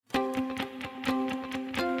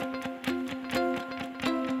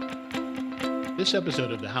This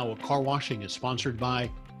episode of the How of Car Washing is sponsored by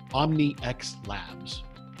OmniX Labs.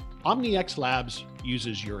 OmniX Labs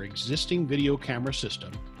uses your existing video camera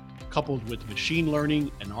system coupled with machine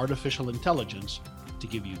learning and artificial intelligence to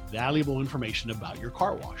give you valuable information about your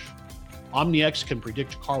car wash. OmniX can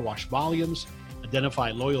predict car wash volumes, identify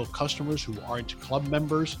loyal customers who aren't club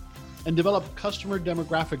members, and develop customer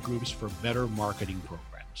demographic groups for better marketing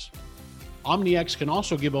programs. OmniX can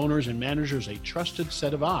also give owners and managers a trusted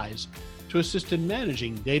set of eyes to assist in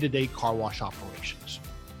managing day-to-day car wash operations.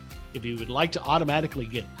 If you would like to automatically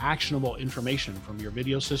get actionable information from your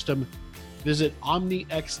video system, visit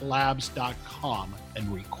omnixlabs.com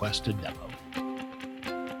and request a demo.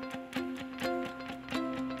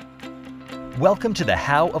 Welcome to the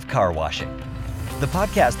How of Car Washing, the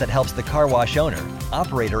podcast that helps the car wash owner,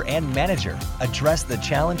 operator, and manager address the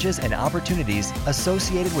challenges and opportunities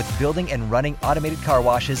associated with building and running automated car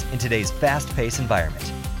washes in today's fast-paced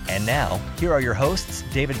environment. And now, here are your hosts,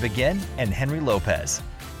 David Begin and Henry Lopez.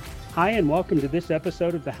 Hi, and welcome to this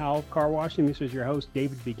episode of the How of Car Washing. This is your host,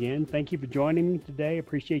 David Begin. Thank you for joining me today.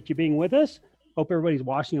 Appreciate you being with us. Hope everybody's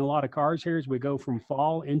washing a lot of cars here as we go from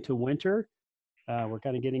fall into winter. We're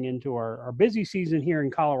kind of getting into our busy season here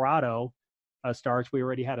in Colorado. Starts. We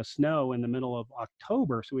already had a snow in the middle of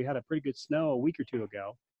October, so we had a pretty good snow a week or two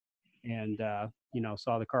ago, and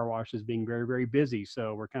saw the car washes being very, very busy.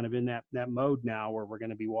 So we're kind of in that mode now where we're going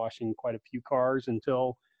to be washing quite a few cars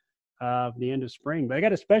until the end of spring. But I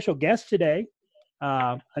got a special guest today,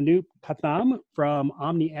 Anup Katham from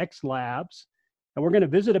OmniX Labs, and we're going to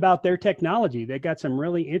visit about their technology. They got some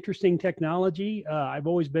really interesting technology. I've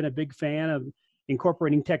always been a big fan of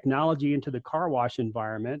incorporating technology into the car wash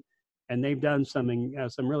environment. And they've done some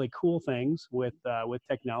really cool things with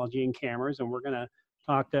technology and cameras, and we're going to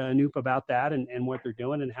talk to Anup about that and what they're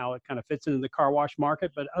doing and how it kind of fits into the car wash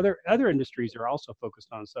market, but other industries are also focused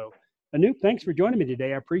on. So, Anup, thanks for joining me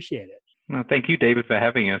today. I appreciate it. Well, thank you, David, for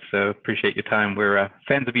having us. Appreciate your time. We're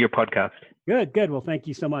fans of your podcast. Good. Well, thank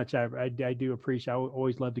you so much. I do appreciate. I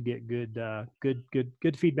always love to get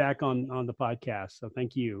good feedback on the podcast. So,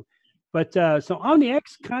 thank you. But so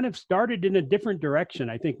OmniX kind of started in a different direction.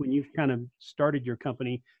 I think when you kind of started your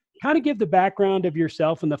company, kind of give the background of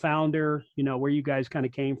yourself and the founder, where you guys kind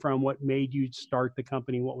of came from, what made you start the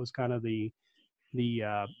company, what was kind of the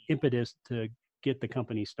impetus to get the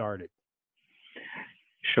company started.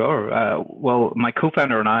 Sure. Well, my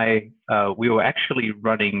co-founder and I, we were actually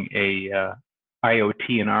running a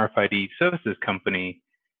IoT and RFID services company.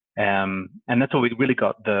 And that's where we really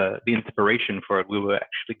got the inspiration for it. We were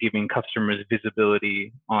actually giving customers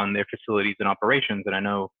visibility on their facilities and operations. And I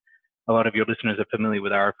know a lot of your listeners are familiar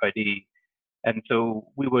with RFID. And so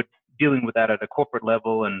we were dealing with that at a corporate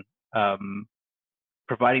level and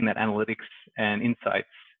providing that analytics and insights,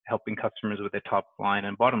 helping customers with their top line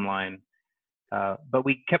and bottom line. But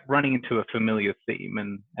we kept running into a familiar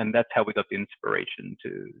theme, and that's how we got the inspiration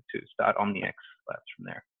to start OmniX Labs from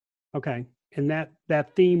there. Okay. And that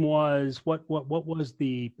theme was what was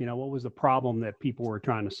the problem that people were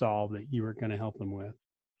trying to solve that you were going to help them with?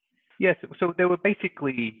 Yes. So they were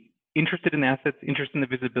basically interested in assets, interested in the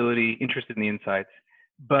visibility, interested in the insights,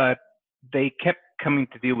 but they kept coming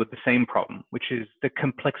to deal with the same problem, which is the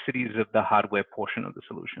complexities of the hardware portion of the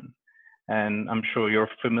solution. And I'm sure you're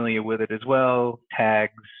familiar with it as well.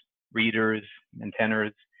 Tags, readers,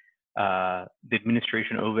 antennas, the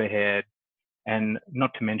administration overhead, and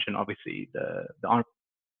not to mention, obviously, the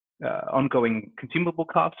ongoing consumable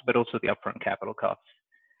costs, but also the upfront capital costs.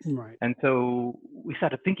 Right. And so we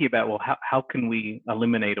started thinking about, well, how can we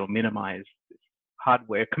eliminate or minimize this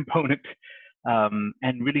hardware component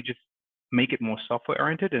and really just make it more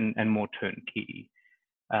software-oriented and more turnkey.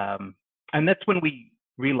 And that's when we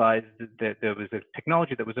realized that there was a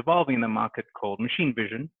technology that was evolving in the market called machine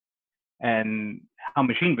vision. And how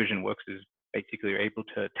machine vision works is basically you're able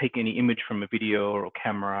to take any image from a video or a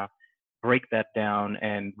camera, break that down,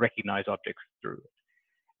 and recognize objects through it.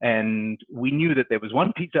 And we knew that there was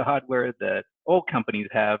one piece of hardware that all companies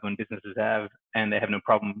have and businesses have, and they have no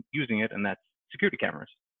problem using it, and that's security cameras.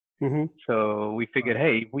 Mm-hmm. So we figured,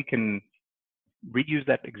 hey, we can reuse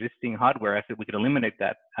that existing hardware asset. We could eliminate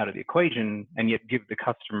that out of the equation and yet give the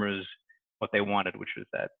customers what they wanted, which was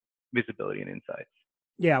that visibility and insights.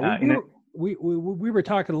 Yeah, we were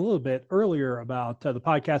talking a little bit earlier about the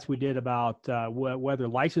podcast we did about whether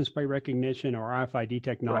license plate recognition or RFID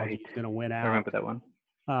technology is going to win out. I remember that one.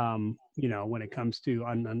 When it comes to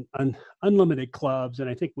unlimited clubs, and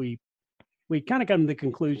I think we kind of come to the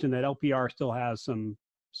conclusion that LPR still has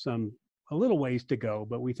a little ways to go,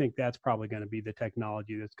 but we think that's probably going to be the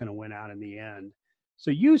technology that's going to win out in the end.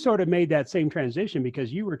 So you sort of made that same transition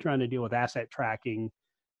because you were trying to deal with asset tracking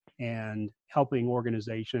and helping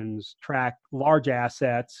organizations track large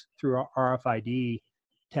assets through RFID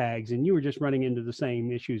tags. And you were just running into the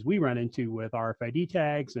same issues we run into with RFID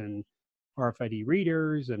tags and RFID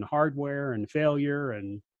readers and hardware and failure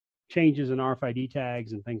and changes in RFID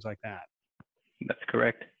tags and things like that. That's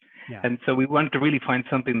correct. Yeah. And so we wanted to really find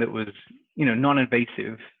something that was,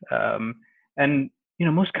 non-invasive. And,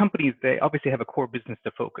 most companies, they obviously have a core business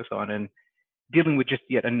to focus on, and dealing with just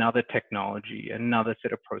yet another technology, another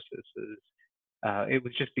set of processes, it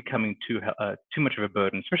was just becoming too much of a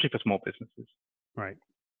burden, especially for small businesses. Right.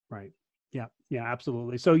 Yeah,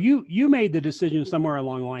 absolutely. So you made the decision somewhere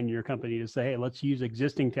along the line in your company to say, hey, let's use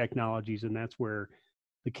existing technologies, and that's where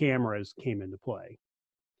the cameras came into play.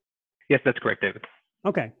 Yes, that's correct, David.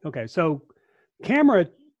 Okay. So camera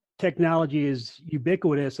technology is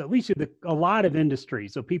ubiquitous, at least in a lot of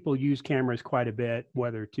industries. So people use cameras quite a bit,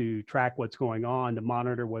 whether to track what's going on, to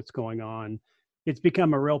monitor what's going on. It's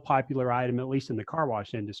become a real popular item, at least in the car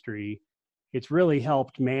wash industry. It's really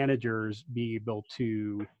helped managers be able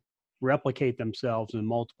to replicate themselves in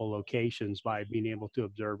multiple locations by being able to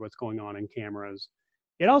observe what's going on in cameras.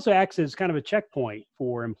 It also acts as kind of a checkpoint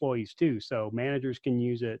for employees too. So managers can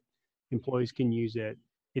use it, employees can use it.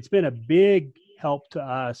 It's been a big help to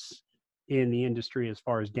us in the industry as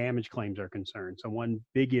far as damage claims are concerned. So one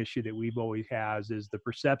big issue that we've always has is the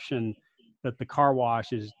perception that the car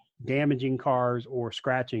wash is damaging cars or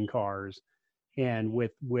scratching cars. And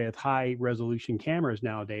with high resolution cameras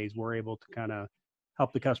nowadays, we're able to kind of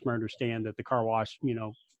help the customer understand that the car wash,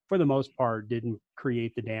 for the most part, didn't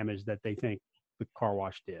create the damage that they think the car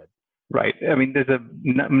wash did. Right. I mean, there's a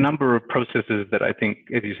number of processes that I think,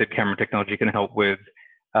 as you said, camera technology can help with.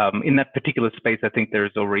 In that particular space, I think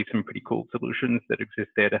there's already some pretty cool solutions that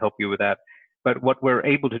exist there to help you with that. But what we're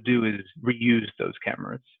able to do is reuse those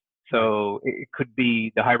cameras. So it could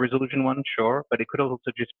be the high resolution one, sure, but it could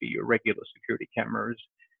also just be your regular security cameras.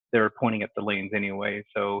 They're pointing at the lanes anyway.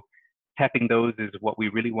 So tapping those is what we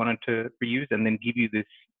really wanted to reuse, and then give you this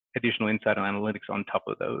additional insight and analytics on top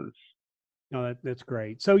of those. No, that's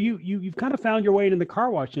great. So you've kind of found your way into the car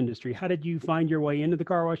wash industry. How did you find your way into the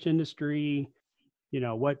car wash industry?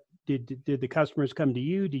 What did the customers come to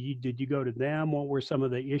you? Did you go to them? What were some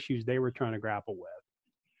of the issues they were trying to grapple with?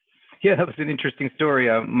 Yeah, that was an interesting story.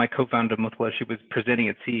 My co-founder, Muthla, she was presenting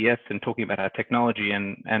at CES and talking about our technology,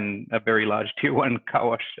 and a very large tier one car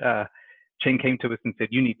wash chain came to us and said,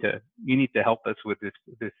 you need to help us with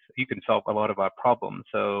this. You can solve a lot of our problems.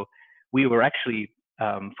 So we were actually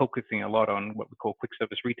focusing a lot on what we call quick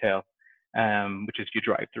service retail, which is your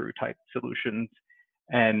drive-through type solutions.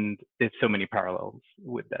 And there's so many parallels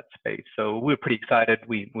with that space. So we were pretty excited.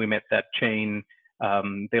 We met that chain.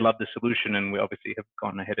 They loved the solution, and we obviously have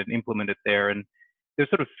gone ahead and implemented there. And there's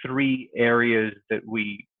sort of three areas that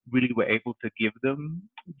we really were able to give them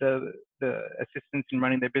the assistance in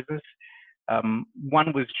running their business.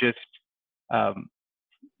 One was just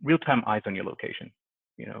real-time eyes on your location.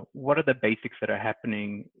 What are the basics that are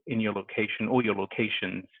happening in your location or your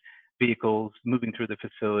locations? Vehicles moving through the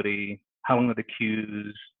facility, how long are the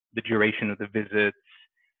queues, the duration of the visits,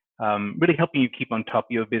 really helping you keep on top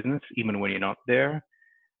of your business even when you're not there.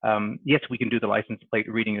 Yes, we can do the license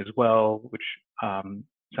plate reading as well, which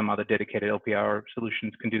some other dedicated LPR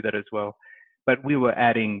solutions can do that as well. But we were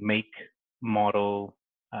adding make, model,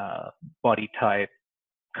 body type,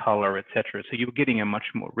 color, etc. So you were getting a much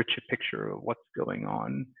more richer picture of what's going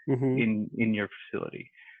on in your facility.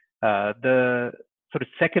 The sort of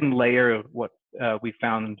second layer of what we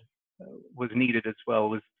found was needed as well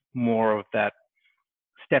was more of that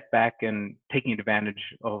step back and taking advantage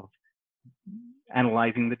of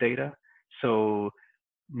analyzing the data. So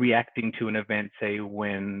reacting to an event, say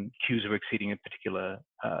when queues are exceeding a particular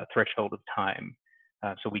threshold of time,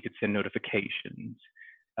 so we could send notifications.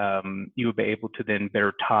 You would be able to then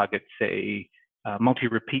better target, say,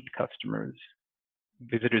 multi-repeat customers.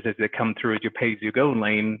 Visitors, as they come through as your pay-as-you-go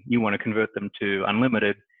lane, you want to convert them to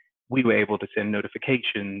unlimited. We were able to send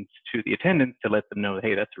notifications to the attendants to let them know,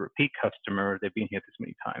 hey, that's a repeat customer. They've been here this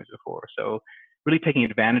many times before. So really taking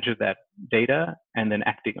advantage of that data and then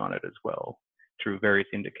acting on it as well through various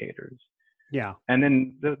indicators. Yeah. And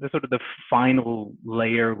then the sort of the final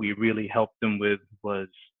layer we really helped them with was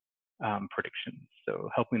predictions. So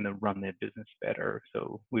helping them run their business better.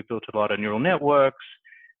 So we built a lot of neural networks,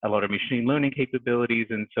 a lot of machine learning capabilities.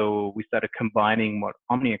 And so we started combining what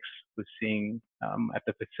OmniX was seeing at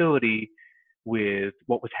the facility with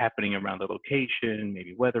what was happening around the location,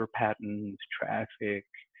 maybe weather patterns, traffic,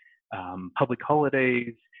 public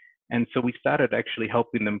holidays. And so we started actually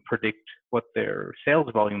helping them predict what their sales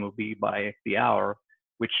volume will be by the hour,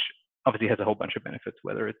 which obviously has a whole bunch of benefits,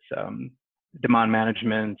 whether it's demand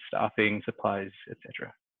management, staffing, supplies,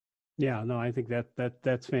 etc. Yeah, no, I think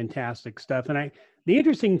that's fantastic stuff. And the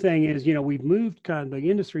interesting thing is, we've moved the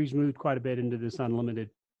industry's moved quite a bit into this unlimited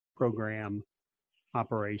program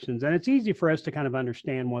operations, and it's easy for us to kind of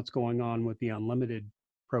understand what's going on with the unlimited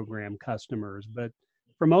program customers. But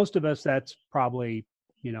for most of us, that's probably,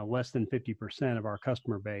 less than 50% of our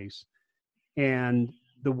customer base. And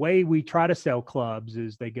the way we try to sell clubs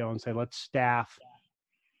is they go and say, let's staff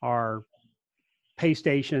our pay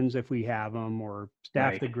stations if we have them, or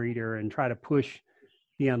staff Right. the greeter and try to push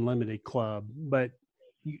the unlimited club. But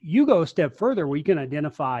you go a step further where you can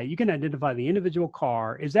identify the individual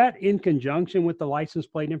car. Is that in conjunction with the license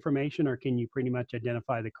plate information, or can you pretty much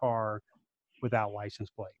identify the car without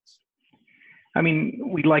license plates? I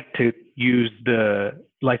mean, we like to use the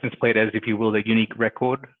license plate as, if you will, the unique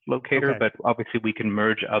record locator, Okay. but obviously we can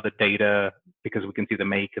merge other data because we can see the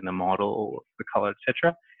make and the model, the color,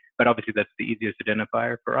 etc. But obviously that's the easiest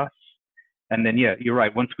identifier for us. And then, yeah, you're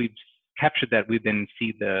right. Once we've captured that, we then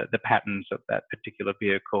see the patterns of that particular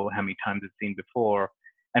vehicle, how many times it's seen before,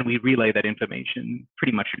 and we relay that information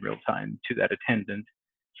pretty much in real time to that attendant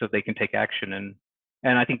so they can take action.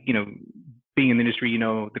 And I think, being in the industry,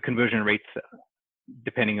 the conversion rates,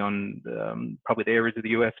 depending on probably the areas of the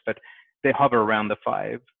US, but they hover around the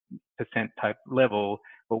 5% type level.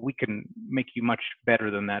 But we can make you much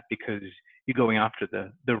better than that because you're going after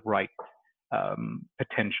the right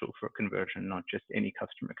potential for conversion, not just any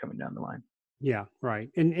customer coming down the line. Yeah, right.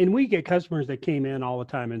 And we get customers that came in all the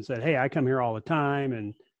time and said, hey, I come here all the time,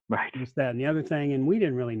 and Right. this, that, and the other thing. And we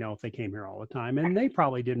didn't really know if they came here all the time. And they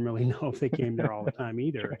probably didn't really know if they came there all the time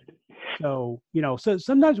either. So, so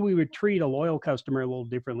sometimes we would treat a loyal customer a little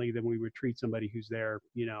differently than we would treat somebody who's there,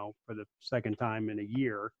 for the second time in a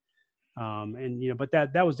year. But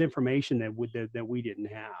that was information that we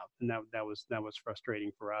didn't have. And that was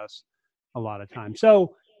frustrating for us a lot of times.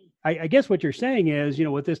 So I guess what you're saying is,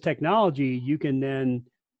 with this technology, you can then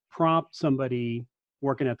prompt somebody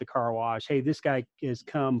working at the car wash, hey, this guy has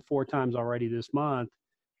come 4 times already this month.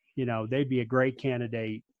 They'd be a great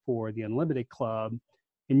candidate for the Unlimited Club.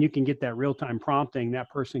 And you can get that real-time prompting. That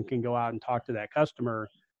person can go out and talk to that customer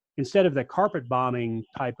instead of the carpet bombing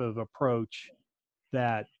type of approach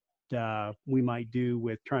that we might do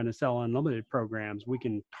with trying to sell unlimited programs. We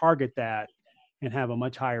can target that and have a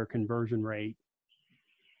much higher conversion rate.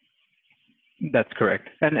 That's correct.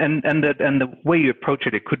 And the way you approach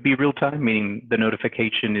it, it could be real time, meaning the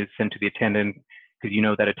notification is sent to the attendant because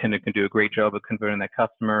that attendant can do a great job of converting that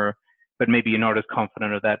customer, but maybe you're not as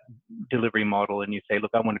confident of that delivery model and you say,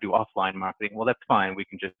 look, I want to do offline marketing. Well, that's fine. We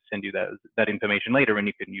can just send you that information later and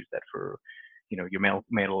you can use that for, your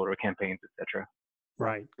mail order campaigns, etc.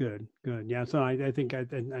 Right. Good. Yeah. So I think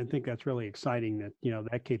that's really exciting that,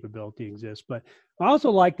 that capability exists. But I also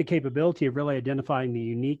like the capability of really identifying the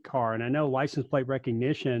unique car. And I know license plate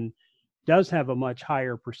recognition does have a much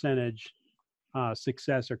higher percentage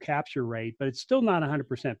success or capture rate, but it's still not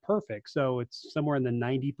 100% perfect. So it's somewhere in the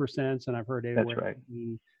 90%, and I've heard anywhere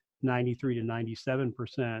between 93 to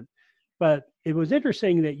 97%. But it was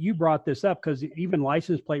interesting that you brought this up because even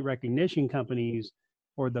license plate recognition companies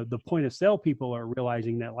or the point of sale people are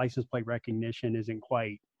realizing that license plate recognition isn't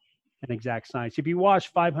quite an exact science. If you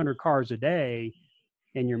wash 500 cars a day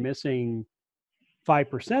and you're missing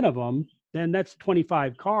 5% of them, then that's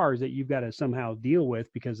 25 cars that you've got to somehow deal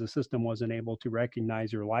with because the system wasn't able to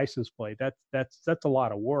recognize your license plate. That's a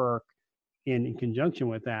lot of work in conjunction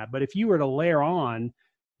with that. But if you were to layer on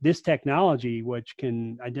this technology, which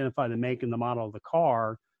can identify the make and the model of the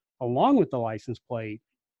car, along with the license plate,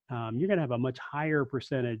 you're going to have a much higher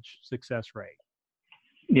percentage success rate.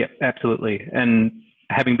 Yeah, absolutely. And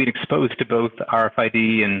having been exposed to both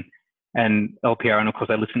RFID and LPR, and of course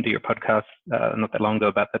I listened to your podcast not that long ago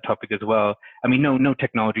about that topic as well. I mean, no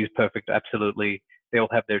technology is perfect. Absolutely, they all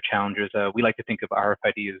have their challenges. We like to think of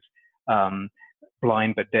RFID as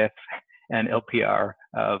blind but deaf, and LPR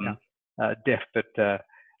deaf but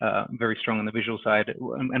very strong on the visual side.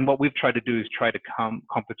 And what we've tried to do is try to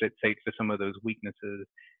compensate for some of those weaknesses.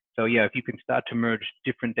 So yeah, if you can start to merge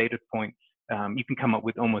different data points, you can come up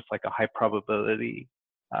with almost like a high probability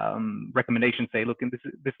recommendation. Say, look, and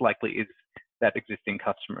this likely is that existing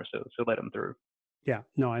customer, so let them through. Yeah,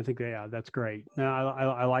 no, I think that's great. No,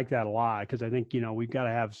 I like that a lot because I think we've got to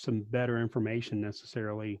have some better information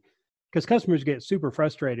necessarily, because customers get super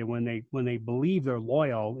frustrated when they believe they're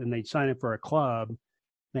loyal and they sign up for a club.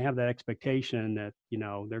 They have that expectation that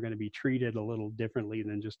they're going to be treated a little differently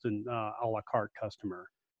than just an a la carte customer.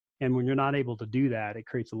 And when you're not able to do that, it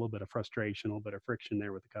creates a little bit of frustration, a little bit of friction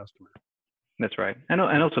there with the customer. That's right. And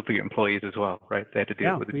also for your employees as well, right? They had to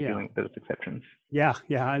deal with dealing with those exceptions. Yeah,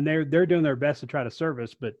 yeah, and they're doing their best to try to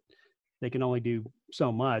service, but they can only do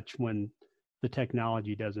so much when the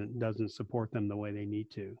technology doesn't support them the way they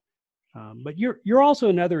need to. But you're also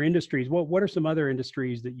in other industries. What are some other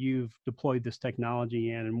industries that you've deployed this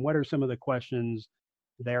technology in, and what are some of the questions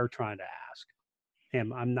they're trying to ask?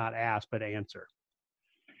 And I'm not ask, but answer.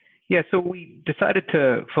 Yeah, so we decided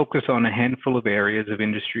to focus on a handful of areas of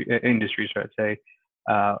industries, I'd say.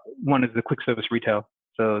 One is the quick service retail.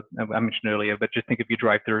 So I mentioned earlier, but just think of your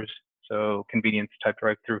drive-throughs. So convenience type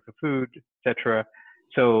drive-through for food, etc.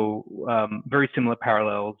 So very similar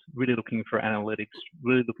parallels, really looking for analytics,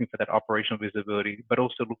 really looking for that operational visibility, but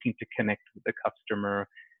also looking to connect with the customer,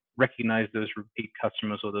 recognize those repeat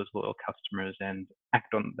customers or those loyal customers and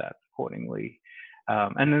act on that accordingly.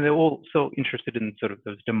 And then they're also interested in sort of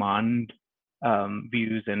those demand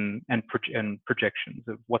views and projections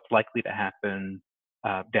of what's likely to happen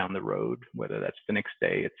down the road, whether that's the next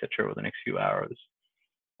day, et cetera, or the next few hours.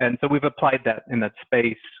 And so we've applied that in that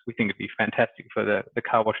space. We think it'd be fantastic for the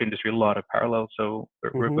car wash industry, a lot of parallels. So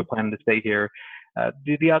we're planning to stay here.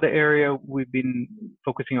 The other area we've been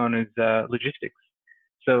focusing on is logistics.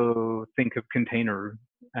 So think of container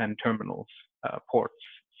and terminals, ports.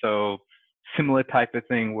 So similar type of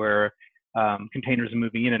thing where containers are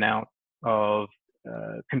moving in and out of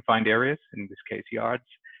confined areas, in this case yards,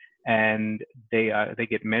 and they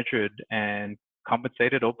get measured and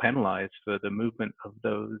compensated or penalized for the movement of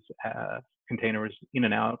those containers in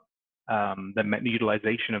and out, the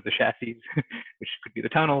utilization of the chassis, which could be the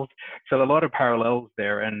tunnels. So a lot of parallels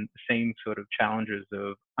there, and the same sort of challenges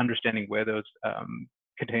of understanding where those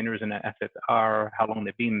containers and assets are, how long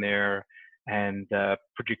they've been there, and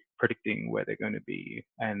predicting where they're going to be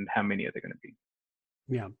and how many are they going to be.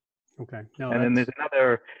 Yeah. Okay. No, and then there's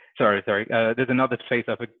another, there's another space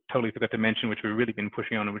I totally forgot to mention, which we've really been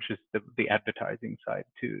pushing on, which is the advertising side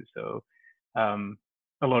too. So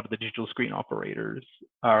a lot of the digital screen operators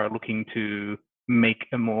are looking to make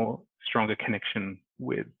a more stronger connection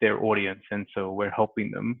with their audience. And so we're helping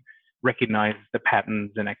them recognize the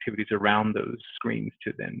patterns and activities around those screens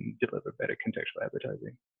to then deliver better contextual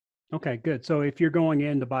advertising. Okay, good. So if you're going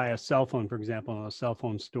in to buy a cell phone, for example, in a cell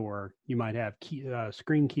phone store, you might have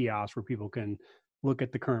screen kiosks where people can look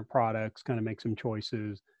at the current products, kind of make some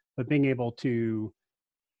choices, but being able to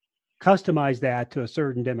customize that to a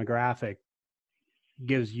certain demographic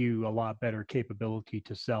gives you a lot better capability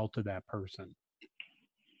to sell to that person.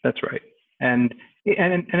 That's right. And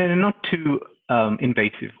in a not too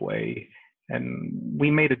invasive way. And we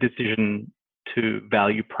made a decision to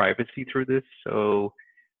value privacy through this. So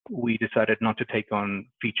we decided not to take on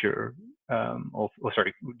we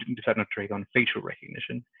decided not to take on facial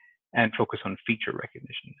recognition and focus on feature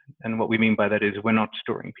recognition. And what we mean by that is we're not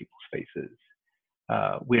storing people's faces.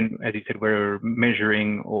 As you said, we're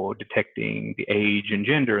measuring or detecting the age and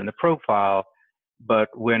gender and the profile, but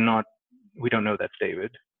we don't know that's David.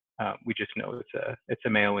 We just know it's a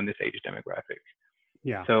male in this age demographic.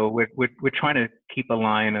 Yeah. So we're trying to keep a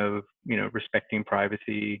line of respecting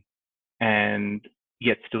privacy and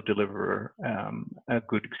yet still deliver a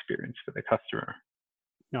good experience for the customer.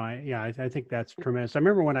 No, I think that's tremendous. I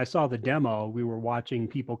remember when I saw the demo, we were watching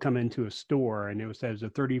people come into a store, and it says a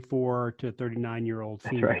 34 to 39-year-old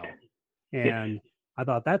female. That's right. And yes. I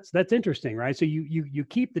thought that's interesting, right? So you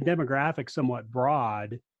keep the demographic somewhat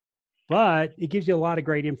broad, but it gives you a lot of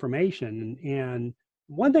great information. And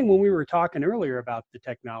one thing when we were talking earlier about the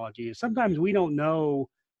technology is sometimes we don't know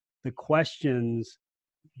the questions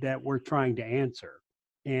that we're trying to answer.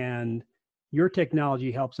 And your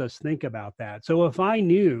technology helps us think about that. So if I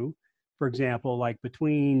knew, for example, like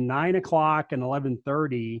between 9 o'clock and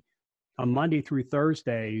 11:30 on Monday through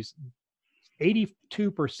Thursdays,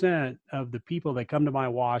 82% of the people that come to my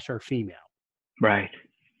wash are female. Right.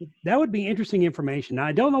 That would be interesting information. Now,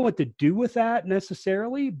 I don't know what to do with that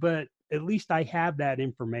necessarily, but at least I have that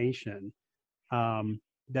information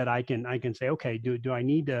that I can say, okay, do I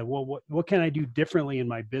need to, what can I do differently in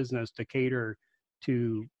my business to cater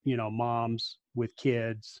to, moms with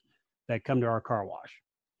kids that come to our car wash?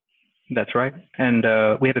 That's right. And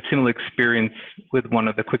we had a similar experience with one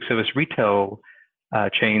of the quick service retail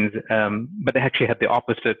chains, but they actually had the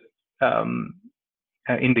opposite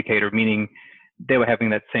indicator, meaning they were having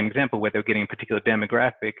that same example where they were getting a particular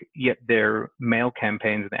demographic, yet their mail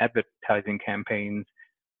campaigns and advertising campaigns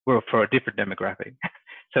were for a different demographic.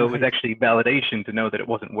 So it was actually validation to know that it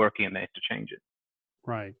wasn't working and they had to change it.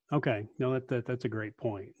 Right. Okay. No, that's a great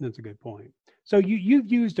point. That's a good point. So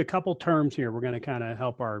you've used a couple terms here. We're going to kind of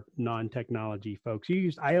help our non-technology folks. You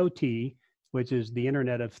used IoT, which is the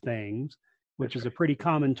Internet of Things, which is a pretty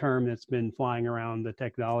common term that's been flying around the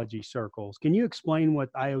technology circles. Can you explain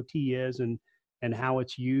what IoT is and how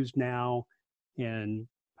it's used now and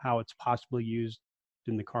how it's possibly used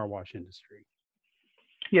in the car wash industry?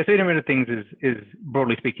 Yeah, so Internet of Things is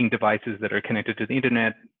broadly speaking devices that are connected to the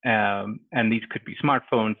internet, and these could be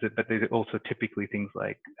smartphones, but they're also typically things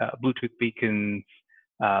like Bluetooth beacons,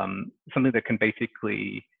 something that can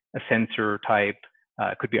basically a sensor type,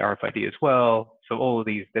 could be RFID as well. So all of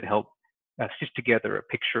these that help stitch together a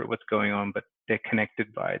picture of what's going on, but they're connected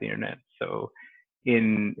via the internet. So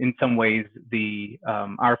in some ways, the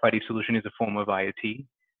RFID solution is a form of IoT.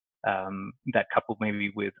 That coupled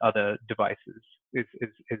maybe with other devices is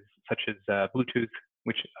such as Bluetooth,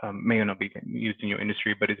 which may or not be used in your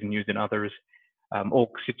industry, but is used in others,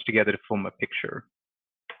 all stitched together to form a picture.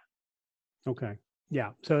 Okay.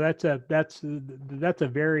 Yeah. So that's a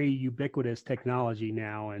very ubiquitous technology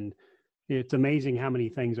now, and it's amazing how many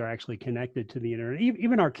things are actually connected to the internet.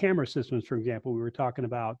 Even our camera systems, for example, we were talking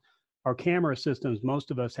about our camera systems.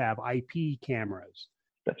 Most of us have IP cameras.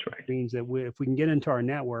 That's right. It means that if we can get into our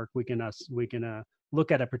network, we can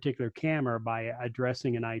look at a particular camera by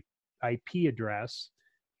addressing an IP address,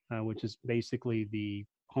 which is basically the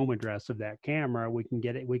home address of that camera. We can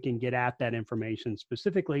get at that information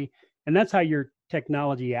specifically, and that's how your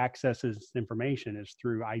technology accesses information, is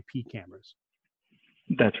through IP cameras.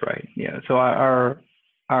 That's right. Yeah. So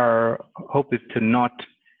our hope is to not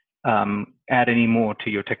add any more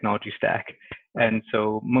to your technology stack. And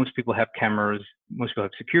so most people have cameras, most people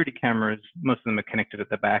have security cameras, most of them are connected at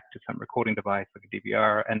the back to some recording device like a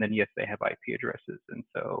DVR, and then yes, they have IP addresses. And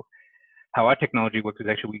so how our technology works is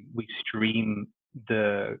actually we stream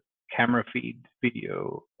the camera feed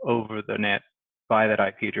video over the net via that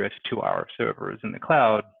IP address to our servers in the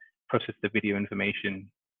cloud, process the video information,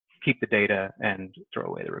 keep the data, and throw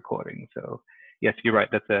away the recording. So yes, you're right,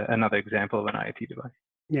 that's another example of an IoT device.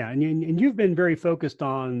 Yeah, and you've been very focused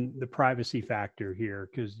on the privacy factor here,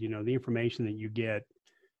 because the information that you get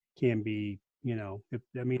can be,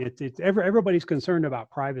 it's everybody's concerned about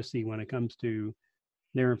privacy when it comes to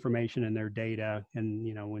their information and their data. And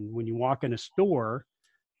when you walk in a store,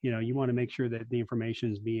 you want to make sure that the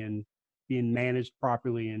information is being managed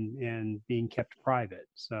properly and being kept private.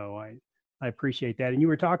 So I appreciate that. And you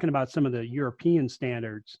were talking about some of the European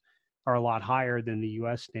standards are a lot higher than the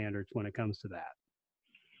US standards when it comes to that.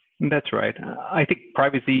 That's right. I think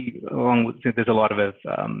privacy, along with, there's a lot of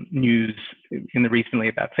news in the recently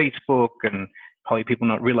about Facebook and probably people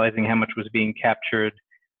not realizing how much was being captured.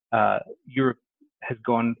 Europe has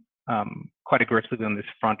gone quite aggressively on this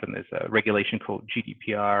front, and there's a regulation called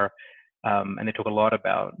GDPR, and they talk a lot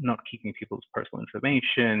about not keeping people's personal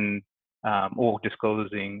information or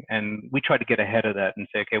disclosing. And we try to get ahead of that and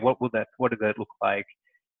say, okay, what does that look like?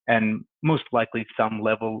 And most likely some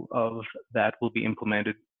level of that will be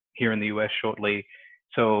implemented here in the US shortly.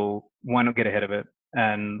 So why not get ahead of it,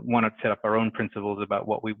 and why not set up our own principles about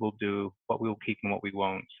what we will do, what we will keep, and what we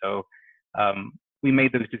won't. So we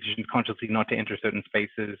made those decisions consciously not to enter certain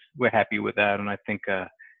spaces. We're happy with that, and I think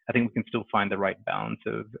we can still find the right balance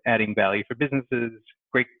of adding value for businesses,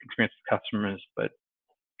 great experience for customers, but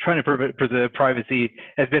trying to preserve privacy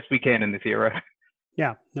as best we can in this era.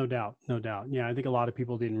 Yeah, no doubt. Yeah, I think a lot of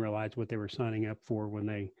people didn't realize what they were signing up for when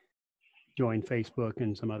they joined Facebook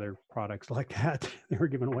and some other products like that. They were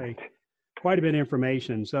giving away quite a bit of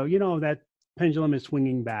information. So, that pendulum is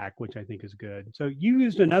swinging back, which I think is good. So you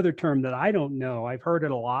used another term that I don't know. I've heard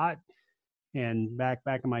it a lot. And back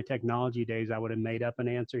in my technology days, I would have made up an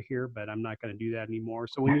answer here, but I'm not going to do that anymore.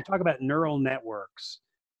 So when you talk about neural networks,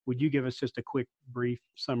 would you give us just a quick, brief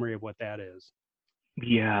summary of what that is?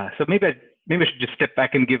 Yeah, so maybe I should just step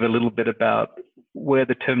back and give a little bit about where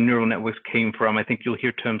the term neural networks came from. I think you'll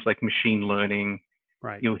hear terms like machine learning,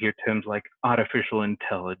 right? You'll hear terms like artificial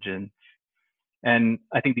intelligence, and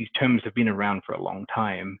I think these terms have been around for a long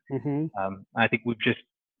time. Mm-hmm. I think we've just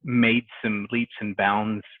made some leaps and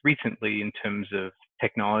bounds recently in terms of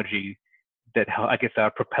technology that I guess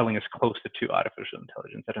are propelling us closer to artificial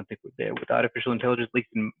intelligence. I don't think we're there with artificial intelligence, at least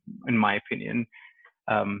in my opinion.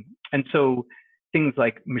 And so things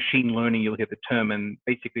like machine learning, you'll hear the term, and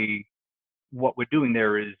basically what we're doing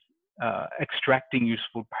there is extracting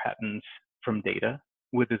useful patterns from data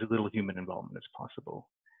with as little human involvement as possible.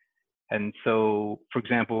 And so, for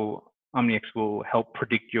example, OmniX will help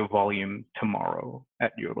predict your volume tomorrow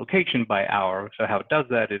at your location by hour. So how it does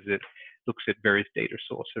that is it looks at various data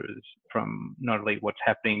sources from not only what's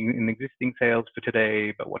happening in existing sales for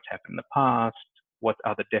today, but what's happened in the past, what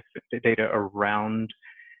other data around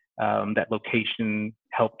that location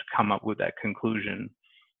helped come up with that conclusion.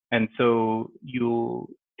 And so you'll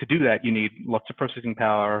to do that, you need lots of processing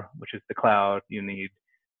power, which is the cloud. You need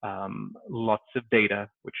lots of data,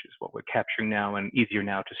 which is what we're capturing now and easier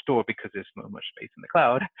now to store because there's so much space in the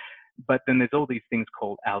cloud. But then there's all these things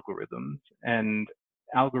called algorithms, and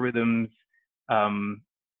algorithms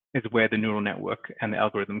is where the neural network and the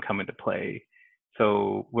algorithm come into play.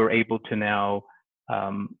 So we're able to now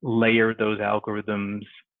layer those algorithms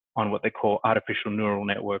on what they call artificial neural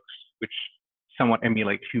networks, which somewhat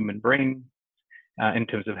emulate human brain in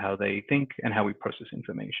terms of how they think and how we process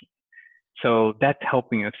information. So that's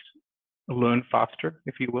helping us learn faster,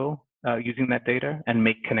 if you will, using that data and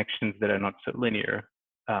make connections that are not so linear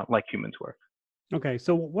like humans work. Okay,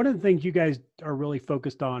 so one of the things you guys are really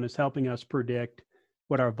focused on is helping us predict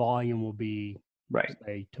what our volume will be, right,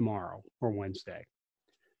 say, tomorrow or Wednesday,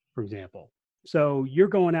 for example. So you're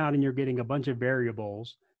going out and you're getting a bunch of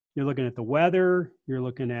variables. You're looking at the weather, you're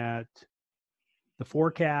looking at the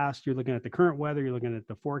forecast, you're looking at the current weather, you're looking at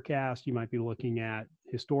the forecast, you might be looking at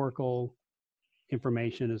historical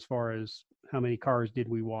information as far as how many cars did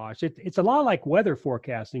we wash. It's a lot like weather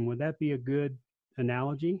forecasting. Would that be a good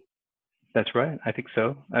analogy? That's right. I think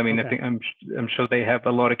so. I mean, Okay. I think I'm sure they have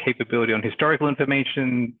a lot of capability on historical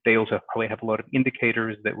information. They also probably have a lot of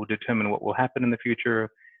indicators that will determine what will happen in the future.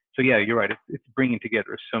 So yeah, you're right. It's bringing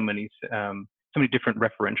together so many different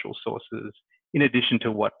referential sources in addition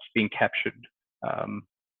to what's being captured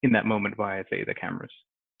in that moment via, say, the cameras.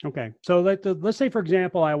 Okay. So let's say, for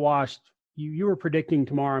example, I washed, you were predicting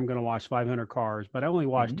tomorrow I'm going to wash 500 cars, but I only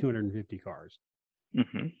washed 250 cars,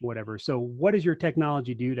 whatever. So what does your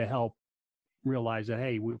technology do to help realize that,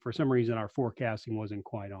 hey, for some reason our forecasting wasn't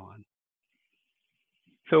quite on?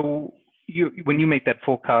 So when you make that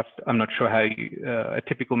forecast, I'm not sure how a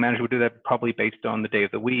typical manager would do that, probably based on the day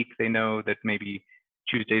of the week. They know that maybe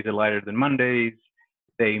Tuesdays are lighter than Mondays.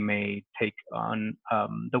 They may take on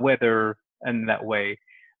the weather and that way.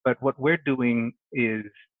 But what we're doing is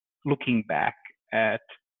looking back at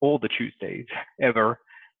all the Tuesdays ever,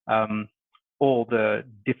 all the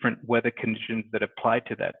different weather conditions that apply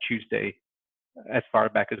to that Tuesday as far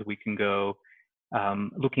back as we can go,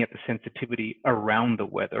 looking at the sensitivity around the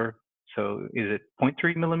weather. So is it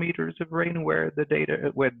 0.3 millimeters of rain where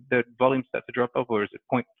the volume starts to drop off, or is it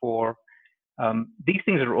 0.4? These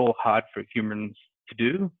things are all hard for humans to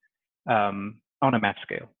do on a mass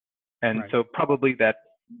scale. And so probably that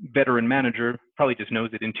veteran manager probably just knows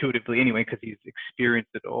it intuitively anyway because he's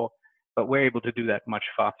experienced it all. But we're able to do that much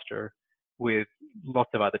faster with lots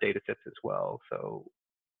of other data sets as well. So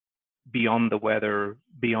beyond the weather,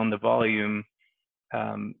 beyond the volume,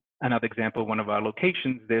 another example, one of our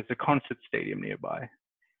locations, there's a concert stadium nearby.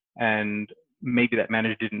 And maybe that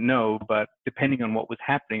manager didn't know, but depending on what was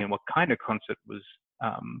happening and what kind of concert was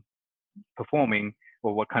performing,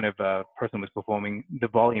 or what kind of person was performing, the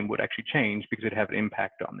volume would actually change because it'd have an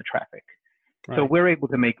impact on the traffic. Right. So we're able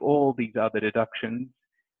to make all these other deductions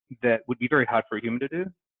that would be very hard for a human to do,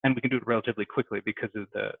 and we can do it relatively quickly because of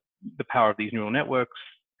the power of these neural networks,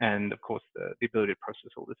 and of course the ability to process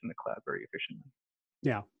all this in the cloud very efficiently.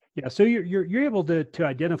 Yeah. Yeah. So you're able to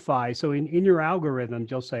identify. So in your algorithms,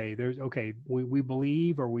 you'll say we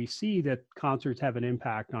believe or we see that concerts have an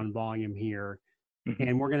impact on volume here.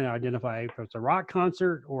 And we're going to identify if it's a rock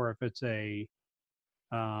concert or if it's a,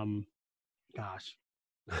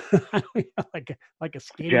 like a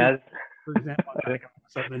skating, jazz, for example,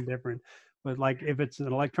 something different. But like if it's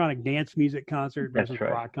an electronic dance music concert versus a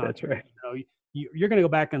rock concert, that's right. You're going to go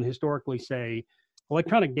back and historically say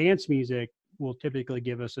electronic dance music will typically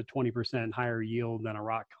give us a 20% higher yield than a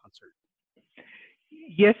rock concert.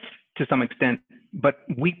 Yes, to some extent, but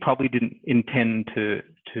we probably didn't intend to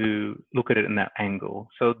look at it in that angle.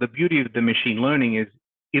 So the beauty of the machine learning is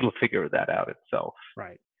it'll figure that out itself.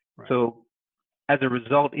 Right. So as a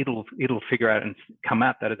result, it'll figure out and come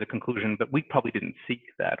at that as a conclusion, but we probably didn't seek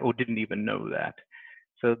that or didn't even know that.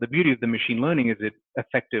 So the beauty of the machine learning is it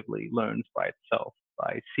effectively learns by itself,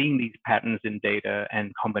 by seeing these patterns in data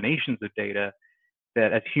and combinations of data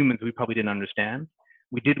that as humans we probably didn't understand.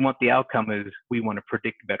 We did want the outcome is we want to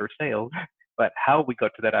predict better sales, but how we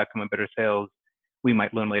got to that outcome of better sales, we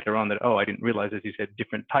might learn later on that, oh, I didn't realize, as you said,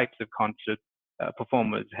 different types of concert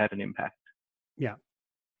performers had an impact. Yeah.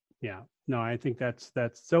 Yeah. No, I think that's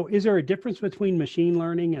so. Is there a difference between machine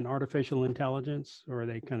learning and artificial intelligence, or are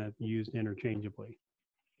they kind of used interchangeably?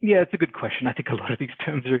 Yeah, it's a good question. I think a lot of these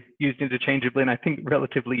terms are used interchangeably, and I think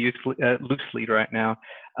relatively loosely right now.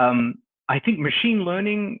 I think machine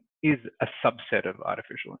learning is a subset of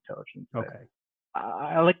artificial intelligence. Okay.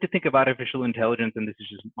 I like to think of artificial intelligence, and this is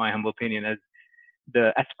just my humble opinion, as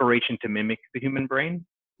the aspiration to mimic the human brain,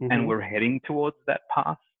 and we're heading towards that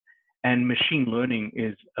path. And machine learning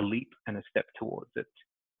is a leap and a step towards it.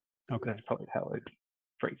 Okay. That's probably how I'd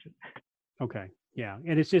phrase it. Okay. Yeah.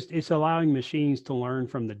 And it's allowing machines to learn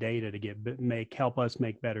from the data to help us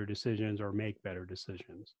make better decisions or make better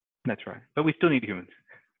decisions. That's right. But we still need humans.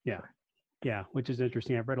 Yeah. Yeah. Which is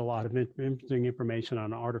interesting. I've read a lot of interesting information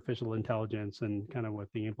on artificial intelligence and kind of what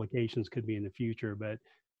the implications could be in the future. But,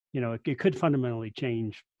 it could fundamentally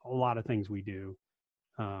change a lot of things we do.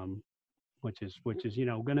 Which is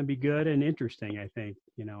going to be good and interesting, I think,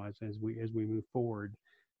 as we move forward.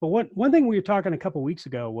 But one thing we were talking a couple of weeks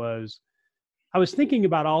ago was I was thinking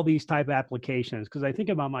about all these type of applications because I think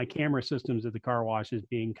about my camera systems at the car wash as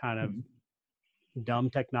being kind of dumb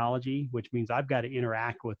technology, which means I've got to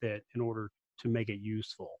interact with it in order to make it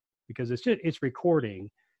useful because it's recording,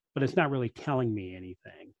 but it's not really telling me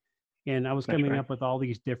anything. And I was coming up with all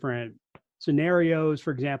these different scenarios. For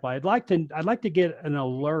example, I'd like to get an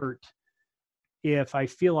alert if I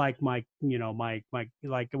feel like my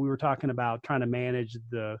like we were talking about trying to manage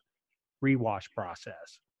the rewash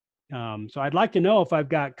process. So I'd like to know if I've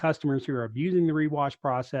got customers who are abusing the rewash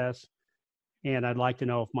process, and I'd like to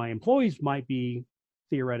know if my employees might be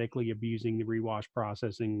theoretically abusing the rewash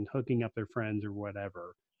process and hooking up their friends or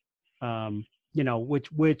whatever.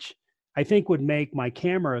 Which I think would make my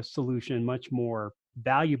camera solution much more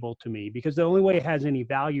valuable to me because the only way it has any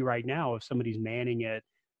value right now if somebody's manning it,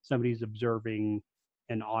 somebody's observing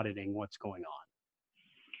and auditing what's going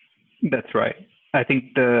on. That's right. I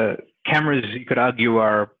think the cameras, you could argue,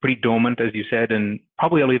 are pretty dormant, as you said, and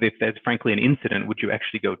probably only if there's frankly an incident would you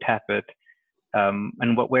actually go tap it.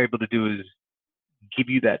 And what we're able to do is give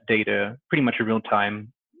you that data pretty much in real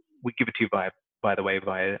time. We give it to you by the way,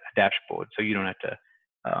 via a dashboard, so you don't have to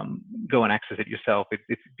go and access it yourself.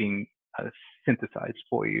 It's being synthesized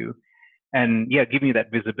for you. And yeah, giving you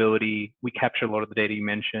that visibility, we capture a lot of the data you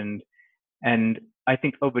mentioned. And I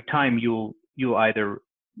think over time, you'll either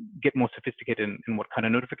get more sophisticated in what kind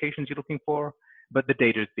of notifications you're looking for, but the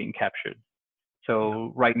data is being captured.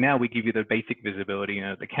 So right now, we give you the basic visibility,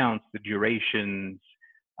 the counts, the durations,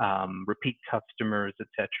 repeat customers,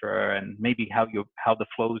 etc., and maybe how the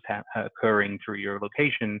flows are occurring through your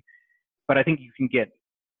location. But I think you can get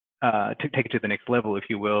to take it to the next level, if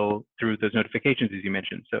you will, through those notifications, as you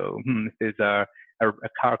mentioned. So if there's a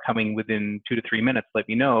car coming within 2 to 3 minutes, let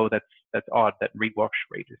me know. That's odd. That rewash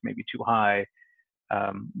rate is maybe too high.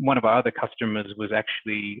 One of our other customers was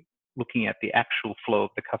actually looking at the actual flow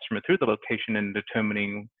of the customer through the location and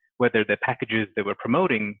determining whether the packages they were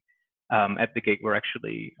promoting at the gate were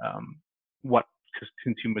actually what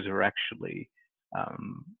consumers are actually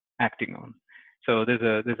acting on. So there's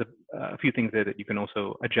a few things there that you can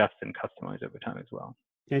also adjust and customize over time as well.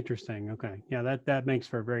 Interesting. Okay. Yeah, that makes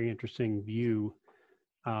for a very interesting view.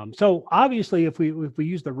 So obviously, if we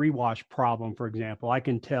use the rewash problem, for example, I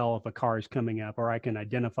can tell if a car is coming up, or I can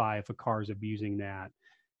identify if a car is abusing that.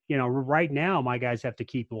 Right now, my guys have to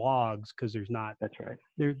keep logs because there's not. That's right.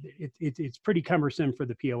 It's pretty cumbersome for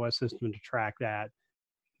the POS system to track that,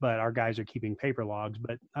 but our guys are keeping paper logs.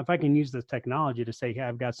 But if I can use this technology to say, hey,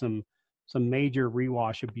 I've got some major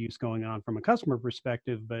rewash abuse going on from a customer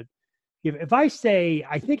perspective, but if I say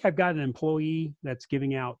I think I've got an employee that's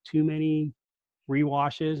giving out too many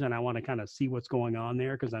rewashes and I want to kind of see what's going on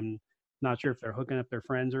there because I'm not sure if they're hooking up their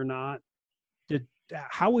friends or not,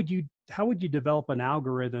 how would you develop an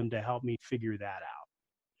algorithm to help me figure that out?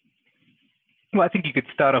 Well, I think you could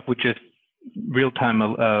start off with just real-time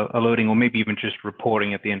alerting, or maybe even just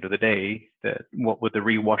reporting at the end of the day that what were the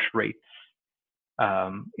rewash rates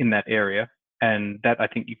in that area, and that I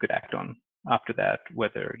think you could act on after that,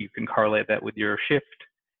 whether you can correlate that with your shift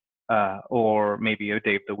or maybe a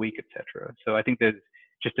day of the week, etc. So I think there's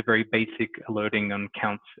just a very basic alerting on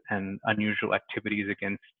counts and unusual activities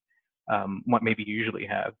against what maybe you usually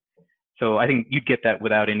have. So I think you'd get that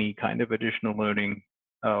without any kind of additional learning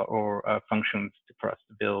or functions for us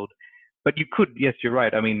to build. But you could, yes, you're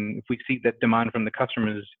right. I mean, if we see that demand from the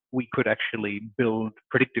customers, we could actually build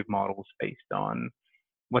predictive models based on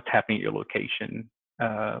what's happening at your location.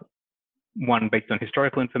 One based on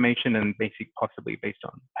historical information, and possibly based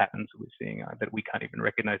on patterns we're seeing that we can't even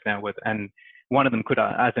recognize now. And one of them could,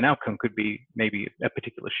 as an outcome, could be maybe a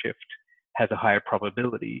particular shift has a higher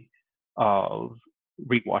probability of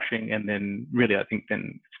rewashing, and then really I think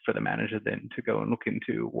then for the manager then to go and look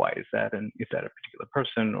into why is that, and is that a particular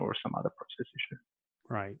person or some other process issue.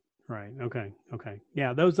 Right. Okay.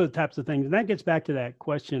 Yeah, those are the types of things. And that gets back to that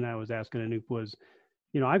question I was asking Anoop was,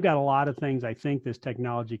 I've got a lot of things I think this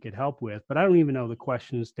technology could help with, but I don't even know the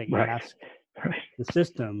questions to ask the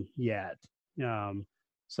system yet.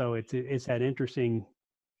 So it's that interesting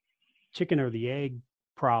chicken or the egg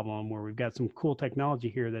problem where we've got some cool technology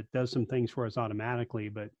here that does some things for us automatically,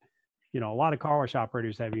 but a lot of car wash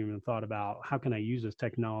operators haven't even thought about how can I use this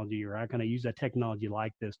technology, or how can I use a technology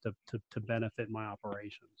like this to benefit my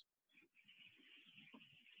operations.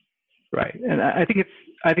 Right. And I think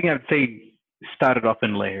I would say start it off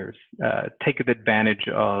in layers. Take advantage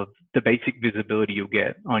of the basic visibility you'll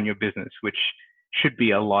get on your business, which should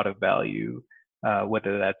be a lot of value,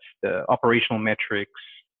 whether that's the operational metrics,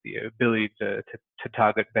 the ability to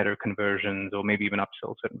target better conversions, or maybe even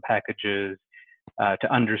upsell certain packages,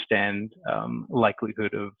 to understand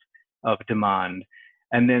likelihood of demand.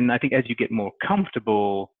 And then I think as you get more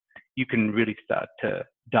comfortable, you can really start to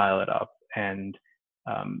dial it up and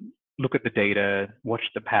look at the data, watch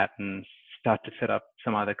the patterns, start to set up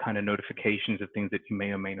some other kind of notifications of things that you may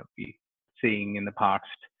or may not be seeing in the past.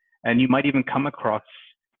 And you might even come across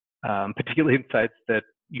particular insights that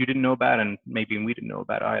you didn't know about, and maybe we didn't know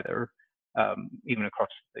about either, even across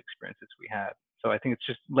the experiences we had. So I think it's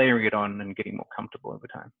just layering it on and getting more comfortable over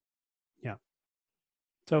time. Yeah.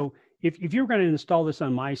 So if you were going to install this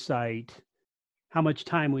on my site, how much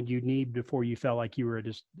time would you need before you felt like you were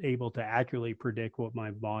just able to accurately predict what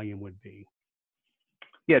my volume would be?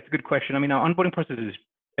 Yeah, it's a good question. I mean, our onboarding process is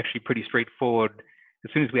actually pretty straightforward.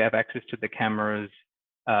 As soon as we have access to the cameras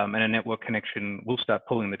and a network connection, we'll start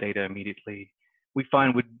pulling the data immediately. We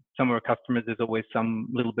find with some of our customers, there's always some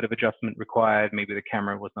little bit of adjustment required. Maybe the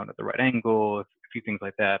camera was not at the right angle, a few things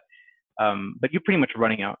like that. But you're pretty much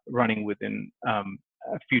running within a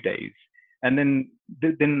few days. And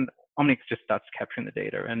then Omnix just starts capturing the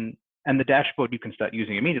data, and the dashboard you can start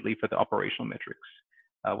using immediately for the operational metrics,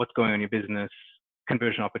 what's going on in your business,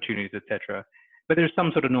 conversion opportunities, etc. But there's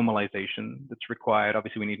some sort of normalization that's required.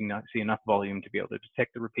 Obviously, we need to see enough volume to be able to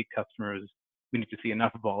detect the repeat customers. We need to see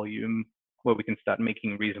enough volume where we can start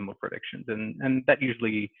making reasonable predictions, and that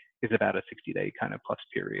usually is about a 60-day kind of plus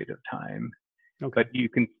period of time. Okay. But you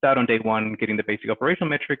can start on day one getting the basic operational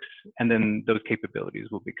metrics, and then those capabilities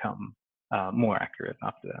will become more accurate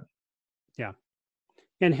after that. Yeah.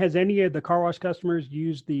 And has any of the car wash customers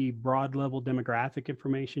used the broad level demographic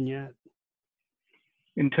information yet?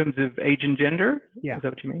 In terms of age and gender? Yeah. Is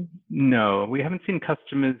that what you mean? No, we haven't seen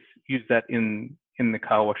customers use that in the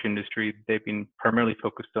car wash industry. They've been primarily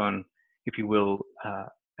focused on, if you will,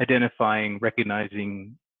 identifying,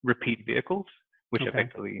 recognizing repeat vehicles, which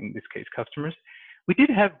effectively, in this case, customers. We did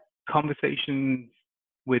have conversations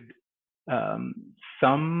with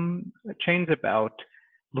some chains about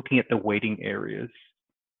looking at the waiting areas,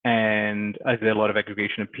 and is there a lot of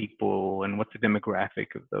aggregation of people, and what's the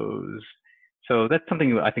demographic of those? So that's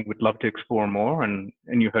something I think we'd love to explore more. And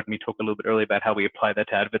you heard me talk a little bit earlier about how we apply that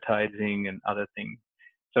to advertising and other things.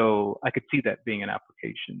 So I could see that being an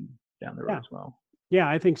application down the road as well. Yeah,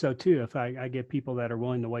 I think so too. If I get people that are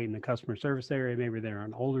willing to wait in the customer service area, maybe they're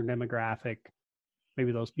an older demographic,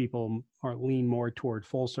 maybe those people are lean more toward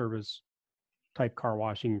full service type car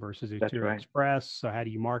washing versus express. So how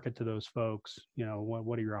do you market to those folks?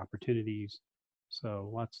 What are your opportunities? So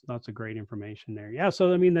lots of great information there. Yeah.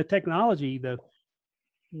 So, I mean, the technology,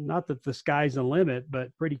 not that the sky's the limit,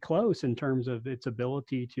 but pretty close in terms of its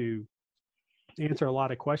ability to answer a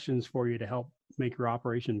lot of questions for you to help make your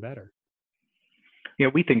operation better. Yeah,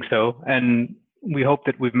 we think so. And we hope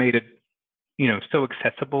that we've made it, so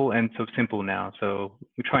accessible and so simple now. So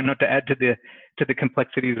we try not to add to the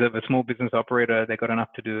complexities of a small business operator. They got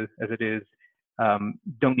enough to do as it is.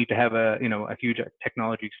 Don't need to have a huge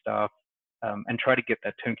technology staff. And try to get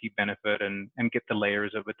that turnkey benefit and get the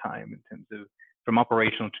layers over time in terms of from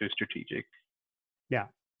operational to strategic. Yeah,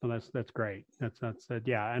 well, that's great. That's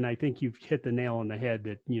yeah, and I think you've hit the nail on the head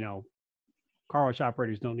that car wash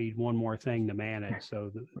operators don't need one more thing to manage.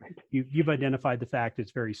 So you've identified the fact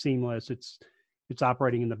it's very seamless. It's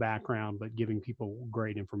operating in the background, but giving people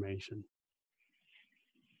great information.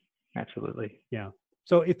 Absolutely. Yeah.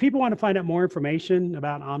 So if people want to find out more information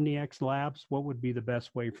about OmniX Labs, what would be the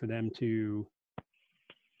best way for them to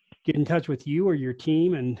get in touch with you or your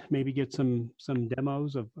team and maybe get some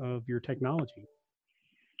demos of your technology?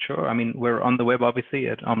 Sure. I mean, we're on the web, obviously,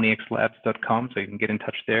 at omnixlabs.com, so you can get in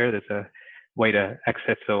touch there. There's a way to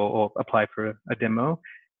access or apply for a demo.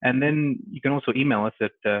 And then you can also email us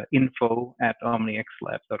at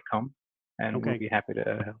info@omnixlabs.com, and we'll be happy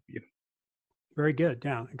to help you. Very good.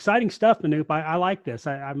 Yeah. Exciting stuff, Manoop. I like this.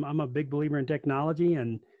 I'm a big believer in technology,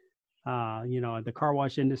 and the car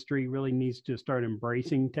wash industry really needs to start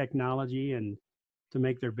embracing technology and to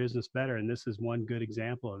make their business better. And this is one good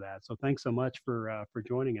example of that. So thanks so much for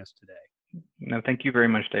joining us today. No, thank you very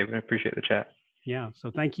much, David. I appreciate the chat. Yeah. So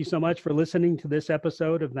thank you so much for listening to this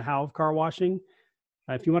episode of The How of Car Washing.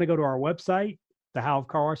 If you want to go to our website,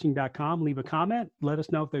 thehowofcarwashing.com, leave a comment. Let us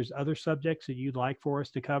know if there's other subjects that you'd like for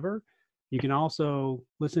us to cover. You can also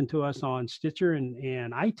listen to us on Stitcher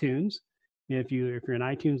and iTunes. If you're an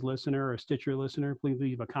iTunes listener or a Stitcher listener, please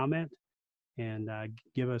leave a comment and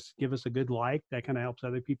give us a good like. That kind of helps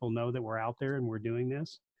other people know that we're out there and we're doing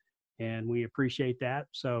this. And we appreciate that.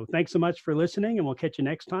 So thanks so much for listening, and we'll catch you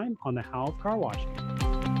next time on the How of Car Washing.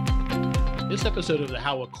 This episode of the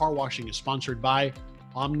How of Car Washing is sponsored by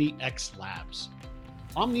OmniX Labs.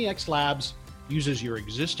 OmniX Labs uses your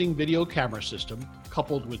existing video camera system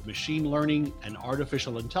coupled with machine learning and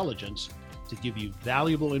artificial intelligence to give you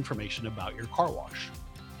valuable information about your car wash.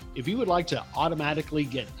 If you would like to automatically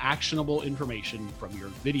get actionable information from your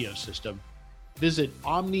video system, visit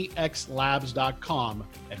omnixlabs.com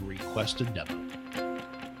and request a demo.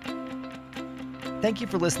 Thank you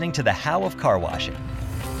for listening to the How of Car Washing.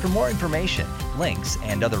 For more information, links,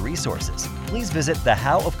 and other resources, please visit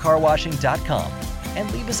thehowofcarwashing.com and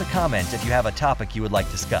leave us a comment if you have a topic you would like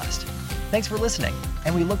discussed. Thanks for listening,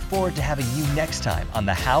 and we look forward to having you next time on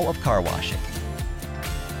the How of Car Washing.